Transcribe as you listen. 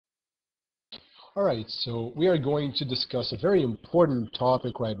All right, so we are going to discuss a very important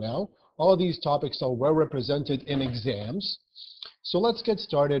topic right now. All these topics are well represented in exams. So let's get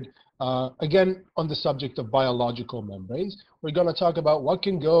started again on the subject of biological membranes. We're going to talk about what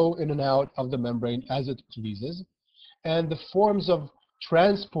can go in and out of the membrane as it pleases and the forms of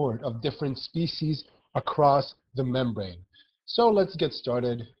transport of different species across the membrane. So let's get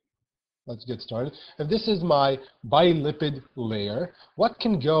started. If this is my bilipid layer, what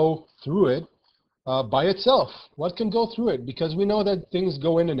can go through it by itself? What can go through it? Because we know that things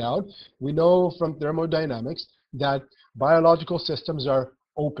go in and out. We know from thermodynamics that biological systems are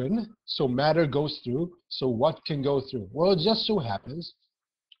open, so matter goes through. So what can go through? Well, it just so happens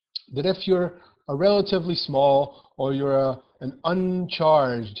that if you're a relatively small or you're an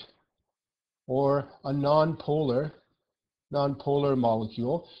uncharged or a nonpolar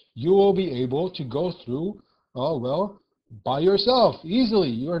molecule, you will be able to go through, by yourself, easily.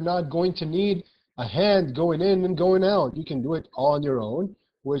 You're not going to need a hand going in and going out. You can do it on your own,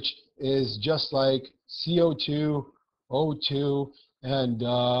 which is just like CO2, O2, and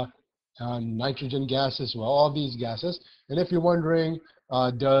nitrogen gas as well, all these gases. And if you're wondering,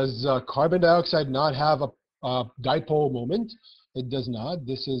 does carbon dioxide not have a dipole moment? It does not.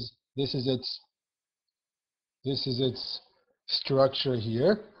 This is its structure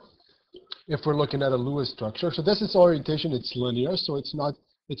here. If we're looking at a Lewis structure, so this is orientation. It's linear, so it's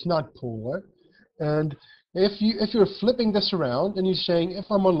not polar. And if you're flipping this around and you're saying, if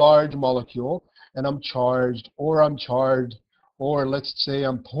I'm a large molecule and I'm charged, or let's say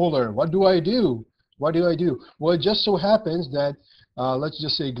I'm polar, what do I do? What do I do? Well, it just so happens that let's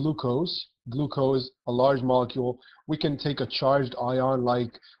just say glucose, a large molecule, we can take a charged ion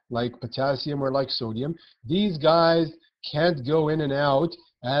like potassium or like sodium. These guys can't go in and out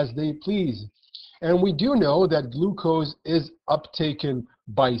as they please. And we do know that glucose is uptaken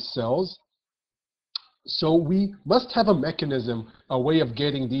by cells. So we must have a mechanism, a way of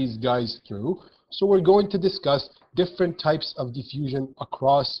getting these guys through. So we're going to discuss different types of diffusion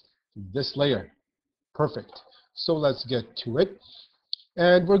across this layer. Perfect. So let's get to it.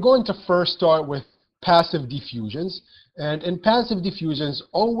 And we're going to first start with passive diffusions. And in passive diffusions,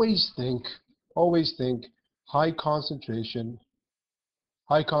 always think high concentration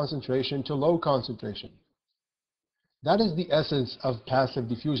to low concentration. That is the essence of passive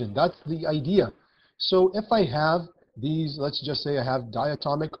diffusion. That's the idea. So if I have these, let's just say I have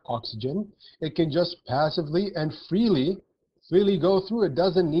diatomic oxygen, it can just passively and freely go through. It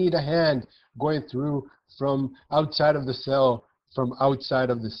doesn't need a hand going through from outside of the cell,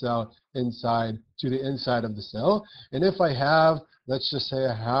 inside to the inside of the cell. And if I have, let's just say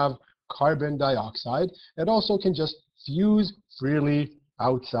I have carbon dioxide, it also can just fuse freely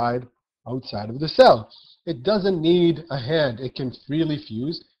outside of the cell. It doesn't need a hand. It can freely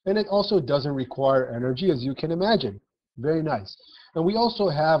fuse, and it also doesn't require energy, as you can imagine. Very nice. And we also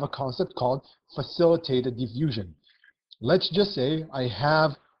have a concept called facilitated diffusion. Let's just say I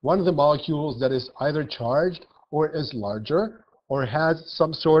have one of the molecules that is either charged or is larger or has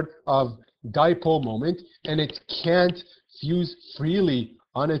some sort of dipole moment, and it can't fuse freely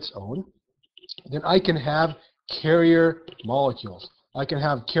on its own. Then I can have carrier molecules. I can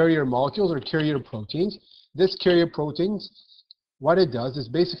have carrier molecules or carrier proteins. This carrier proteins, what it does is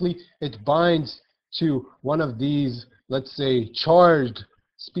basically it binds to one of these, let's say, charged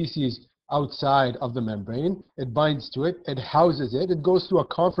species outside of the membrane. It binds to it, it houses it, it goes through a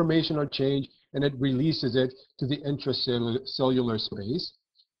conformational change, and it releases it to the intracellular space.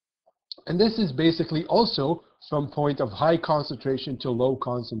 And this is basically also from point of high concentration to low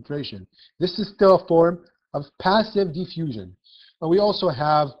concentration. This is still a form of passive diffusion. And we also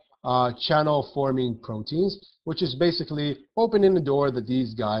have channel-forming proteins, which is basically opening the door that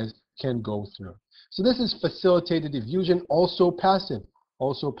these guys can go through. So this is facilitated diffusion, also passive.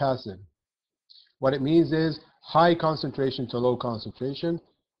 What it means is high concentration to low concentration.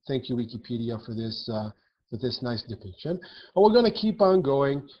 Thank you, Wikipedia, for this nice depiction. And we're going to keep on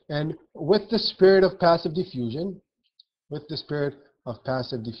going. And with the spirit of passive diffusion,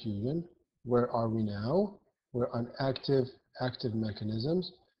 where are we now? We're on active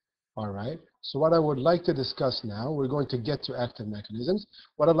mechanisms. All right. So what I would like to discuss now, we're going to get to active mechanisms.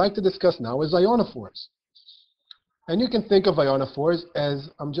 What I'd like to discuss now is ionophores. And you can think of ionophores as,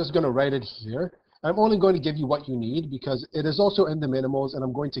 I'm just going to write it here. I'm only going to give you what you need because it is also in the minimals, and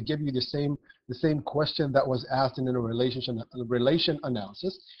I'm going to give you the same question that was asked in a relation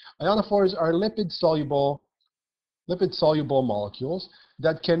analysis. Ionophores are lipid soluble molecules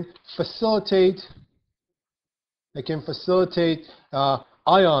that can facilitate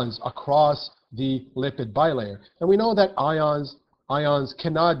ions across the lipid bilayer. And we know that ions ions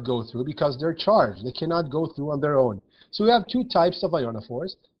cannot go through because they're charged. They cannot go through on their own. So we have two types of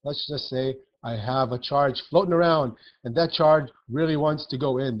ionophores. Let's just say I have a charge floating around, and that charge really wants to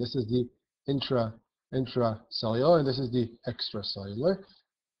go in. This is the intracellular, and this is the extracellular.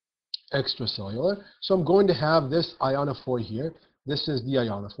 So I'm going to have this ionophore here. This is the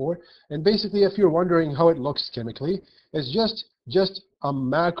ionophore. And basically, if you're wondering how it looks chemically, it's just a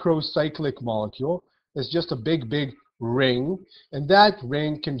macrocyclic molecule. It's just a big ring. And that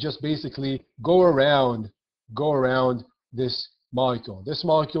ring can just basically go around this molecule. This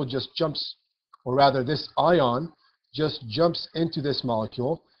molecule just jumps, or rather this ion just jumps into this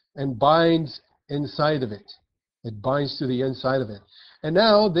molecule and binds inside of it. It binds to the inside of it. And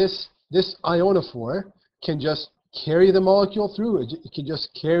now this ionophore can just carry the molecule through. It can just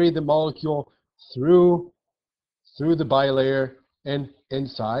carry the molecule through the bilayer and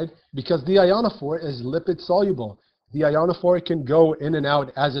inside, because the ionophore is lipid soluble. The ionophore can go in and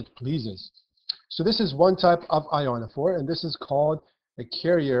out as it pleases. So this is one type of ionophore, and this is called a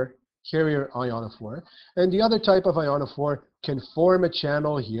carrier ionophore. And the other type of ionophore can form a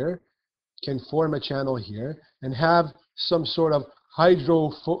channel here, and have some sort of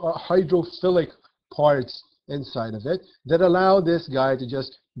hydrophilic parts inside of it that allow this guy to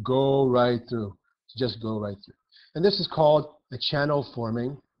just go right through. And this is called a channel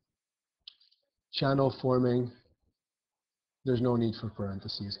forming. There's no need for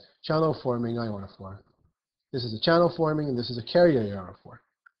parentheses. Channel forming ionophore. This is a channel forming, and this is a carrier ionophore.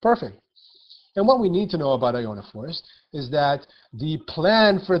 Perfect. And what we need to know about ionophores is that the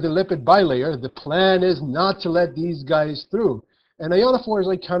plan for the lipid bilayer, the plan is not to let these guys through. And ionophores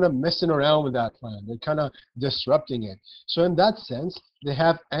are kind of messing around with that plan. They're kind of disrupting it. So in that sense, they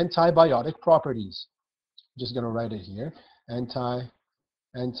have antibiotic properties. I'm just going to write it here.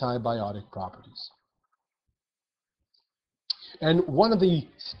 Antibiotic properties. And one of the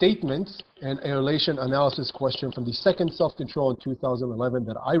statements in a relation analysis question from the second self-control in 2011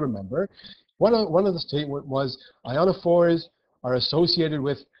 that I remember, one of the statement was ionophores are associated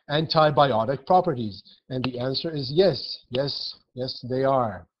with antibiotic properties. And the answer is yes, they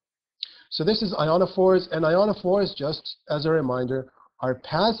are. So this is ionophores, and ionophores, just as a reminder, are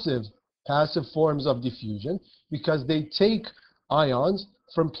passive forms of diffusion because they take ions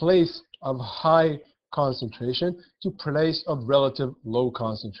from place of high concentration to place of relative low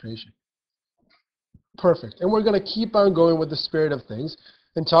concentration. Perfect. And we're going to keep on going with the spirit of things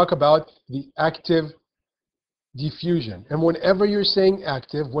and talk about the active diffusion. And whenever you're saying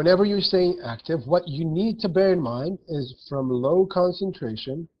active, what you need to bear in mind is from low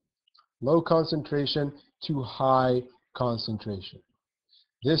concentration to high concentration.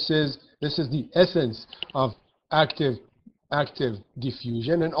 This is the essence of active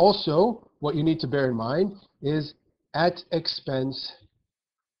diffusion. And also what you need to bear in mind is at expense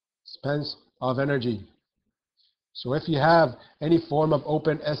of energy. So if you have any form of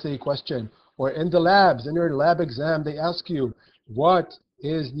open essay question, or in the labs, in your lab exam, they ask you, what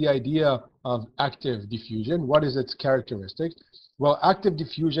is the idea of active diffusion? What is its characteristics? Well, active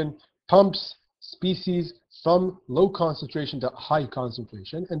diffusion pumps species from low concentration to high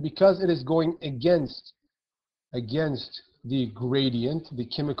concentration, and because it is going against the gradient, the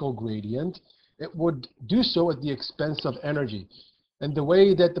chemical gradient, it would do so at the expense of energy. And the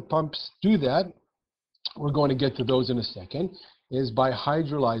way that the pumps do that, we're going to get to those in a second, is by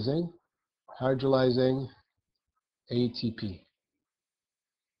hydrolyzing ATP.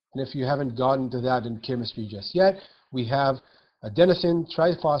 And if you haven't gotten to that in chemistry just yet, we have adenosine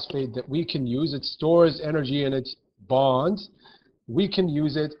triphosphate that we can use. It stores energy in its bonds. We can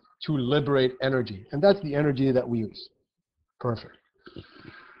use it to liberate energy, and that's the energy that we use. Perfect.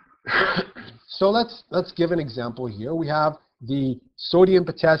 So let's give an example here. We have the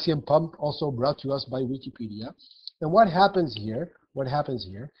sodium-potassium pump, also brought to us by Wikipedia. And what happens here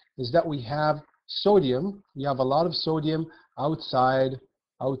is that we have sodium. We have a lot of sodium outside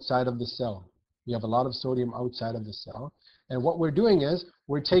of the cell. And what we're doing is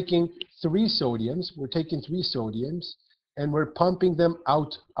we're taking three sodiums, and we're pumping them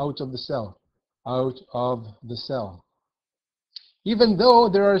out of the cell. Even though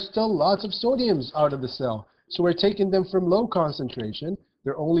there are still lots of sodiums out of the cell. So we're taking them from low concentration,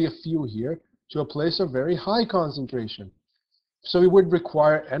 there are only a few here, to a place of very high concentration. So we would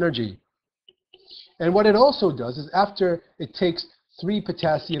require energy. And what it also does is after it takes three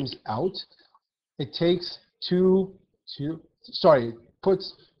potassiums out, it takes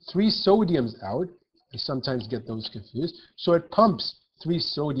puts three sodiums out. I sometimes get those confused. So it pumps three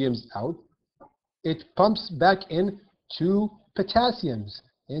sodiums out. It pumps back in two potassiums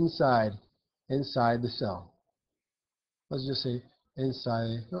inside the cell. Let's just say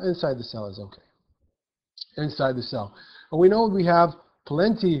inside the cell is okay. Inside the cell. And we know we have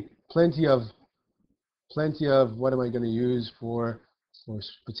plenty of, what am I going to use for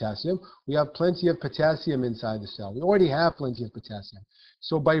potassium? We have plenty of potassium inside the cell. We already have plenty of potassium.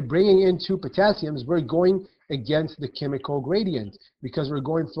 So by bringing in two potassiums, we're going against the chemical gradient because we're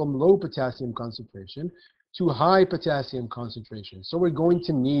going from low potassium concentration to high potassium concentration. So we're going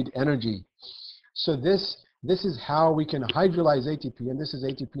to need energy. So this is how we can hydrolyze ATP, and this is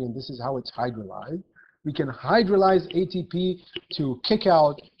ATP, and this is how it's hydrolyzed. We can hydrolyze ATP to kick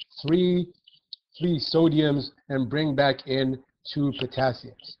out three sodiums and bring back in two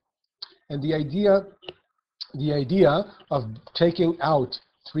potassiums. And the idea of taking out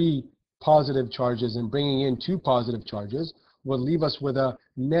three positive charges and bringing in two positive charges will leave us with a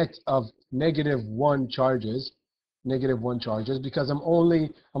net of -1 charges, because I'm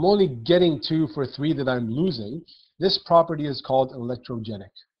only getting 2 for 3 that I'm losing. This property is called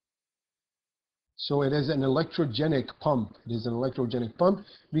electrogenic. So it is an electrogenic pump. It is an electrogenic pump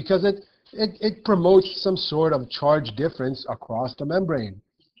because it promotes some sort of charge difference across the membrane.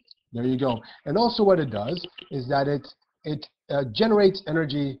 There you go. And also what it does is that it generates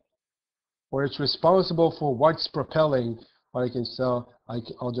energy, or it's responsible for what's propelling.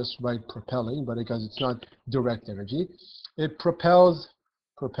 I'll just write propelling, but because it's not direct energy, it propels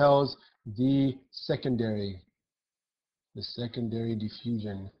the secondary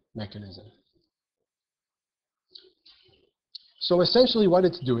diffusion mechanism. So essentially what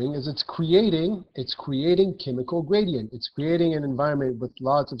it's doing is it's creating chemical gradient. It's creating an environment with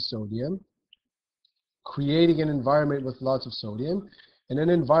lots of sodium, and an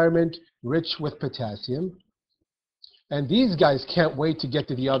environment rich with potassium. And these guys can't wait to get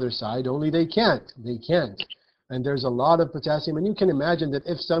to the other side, only they can't. And there's a lot of potassium, and you can imagine that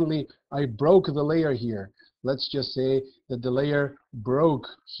if suddenly I broke the layer here, let's just say that the layer broke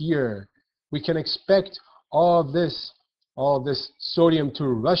here, we can expect all this sodium to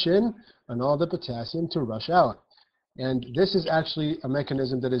rush in and all the potassium to rush out. And this is actually a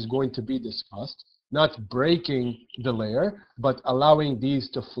mechanism that is going to be discussed, not breaking the layer, but allowing these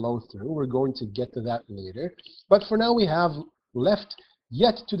to flow through. We're going to get to that later. But for now, we have left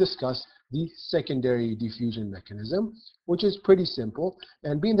yet to discuss the secondary diffusion mechanism, which is pretty simple.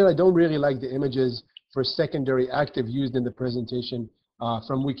 And being that I don't really like the images for secondary active used in the presentation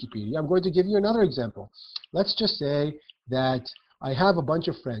from Wikipedia, I'm going to give you another example. Let's just say that I have a bunch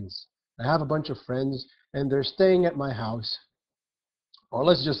of friends. And they're staying at my house. Or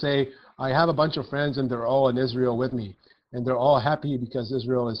let's just say I have a bunch of friends and they're all in Israel with me. And they're all happy because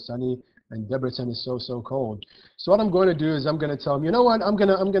Israel is sunny and Debrecen is so cold. So what I'm going to do is I'm going to tell them, you know what, I'm going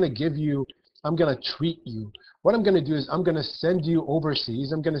to treat you. What I'm going to do is I'm going to send you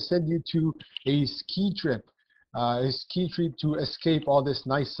overseas. I'm going to send you to a ski trip to escape all this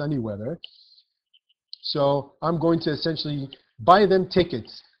nice sunny weather. So I'm going to essentially buy them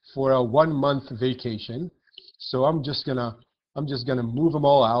tickets for a 1-month vacation. So I'm just gonna move them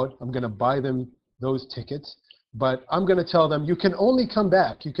all out. I'm gonna buy them those tickets, but I'm gonna tell them you can only come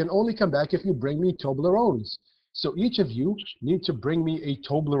back. You can only come back if you bring me Toblerones. So each of you need to bring me a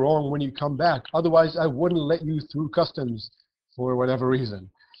Toblerone when you come back. Otherwise, I wouldn't let you through customs for whatever reason.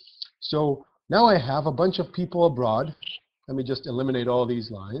 So now I have a bunch of people abroad. Let me just eliminate all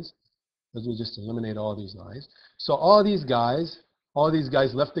these lines. So all these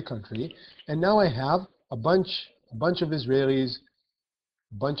guys left the country, and now I have a bunch of Israelis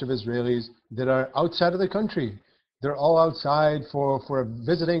that are outside of the country. They're all outside for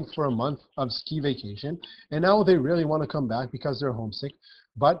visiting for a month of ski vacation, and now they really want to come back because they're homesick.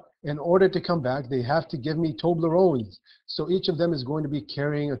 But in order to come back, they have to give me Toblerones. So each of them is going to be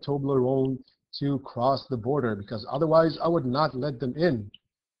carrying a Toblerone to cross the border, because otherwise I would not let them in.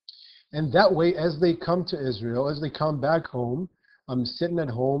 And that way, as they come to Israel, as they come back home, I'm sitting at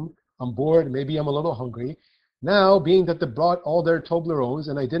home, I'm bored, maybe I'm a little hungry. Now, being that they brought all their Toblerones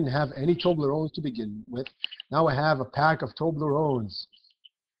and I didn't have any Toblerones to begin with, now I have a pack of Toblerones.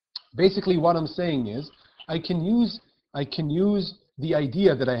 Basically, what I'm saying is I can use the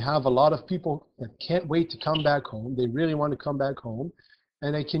idea that I have a lot of people that can't wait to come back home. They really want to come back home.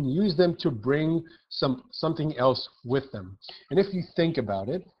 And I can use them to bring something else with them. And if you think about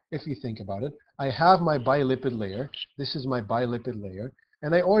it, I have my bilipid layer. This is my bilipid layer.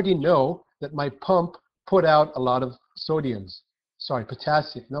 And I already know that my pump put out a lot of sodiums. Sorry,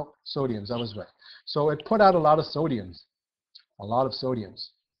 potassium. No, sodiums. I was right. So it put out a lot of sodiums.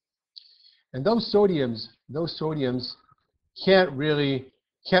 And those sodiums can't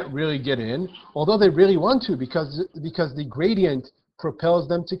really get in, although they really want to, because the gradient propels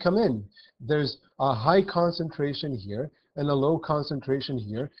them to come in. There's a high concentration here, and a low concentration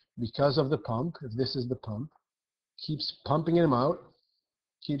here because of the pump. If this is the pump, keeps pumping them out,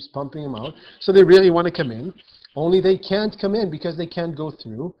 keeps pumping them out. So they really want to come in, only they can't come in because they can't go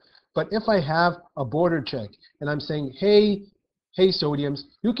through. But if I have a border check and I'm saying, hey sodiums,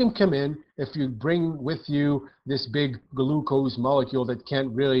 you can come in if you bring with you this big glucose molecule that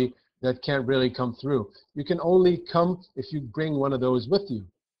can't really come through. You can only come if you bring one of those with you.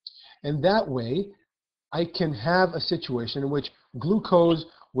 And that way, I can have a situation in which glucose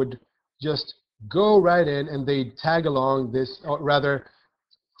would just go right in and they tag along this, or rather,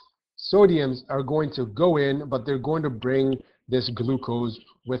 sodiums are going to go in, but they're going to bring this glucose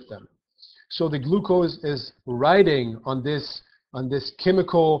with them. So the glucose is riding on this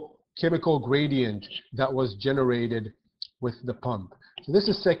chemical gradient that was generated with the pump. So this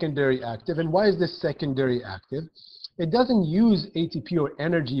is secondary active. And why is this secondary active? It doesn't use ATP or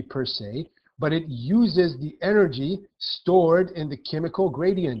energy per se, but it uses the energy stored in the chemical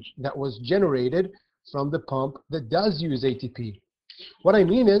gradient that was generated from the pump that does use ATP. What I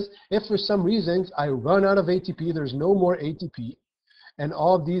mean is, if for some reason I run out of ATP, there's no more ATP, and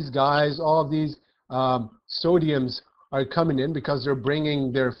all of these guys, all of these sodiums are coming in because they're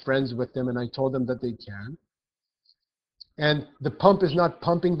bringing their friends with them, and I told them that they can. And the pump is not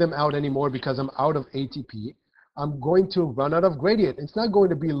pumping them out anymore because I'm out of ATP. I'm going to run out of gradient. It's not going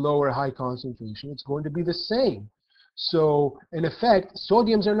to be low or high concentration. It's going to be the same. So, in effect,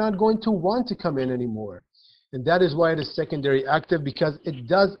 sodiums are not going to want to come in anymore. And that is why it is secondary active, because it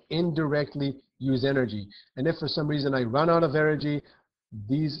does indirectly use energy. And if for some reason I run out of energy,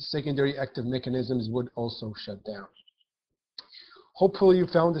 these secondary active mechanisms would also shut down. Hopefully you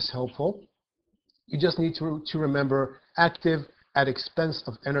found this helpful. You just need to remember active at expense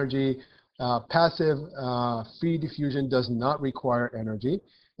of energy. Passive free diffusion does not require energy.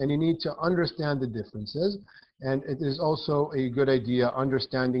 And you need to understand the differences. And it is also a good idea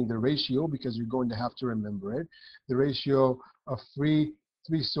understanding the ratio, because you're going to have to remember it. The ratio of three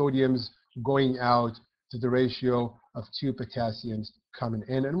sodiums going out to the ratio of 2 potassiums coming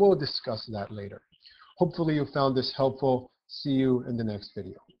in. And we'll discuss that later. Hopefully you found this helpful. See you in the next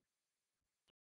video.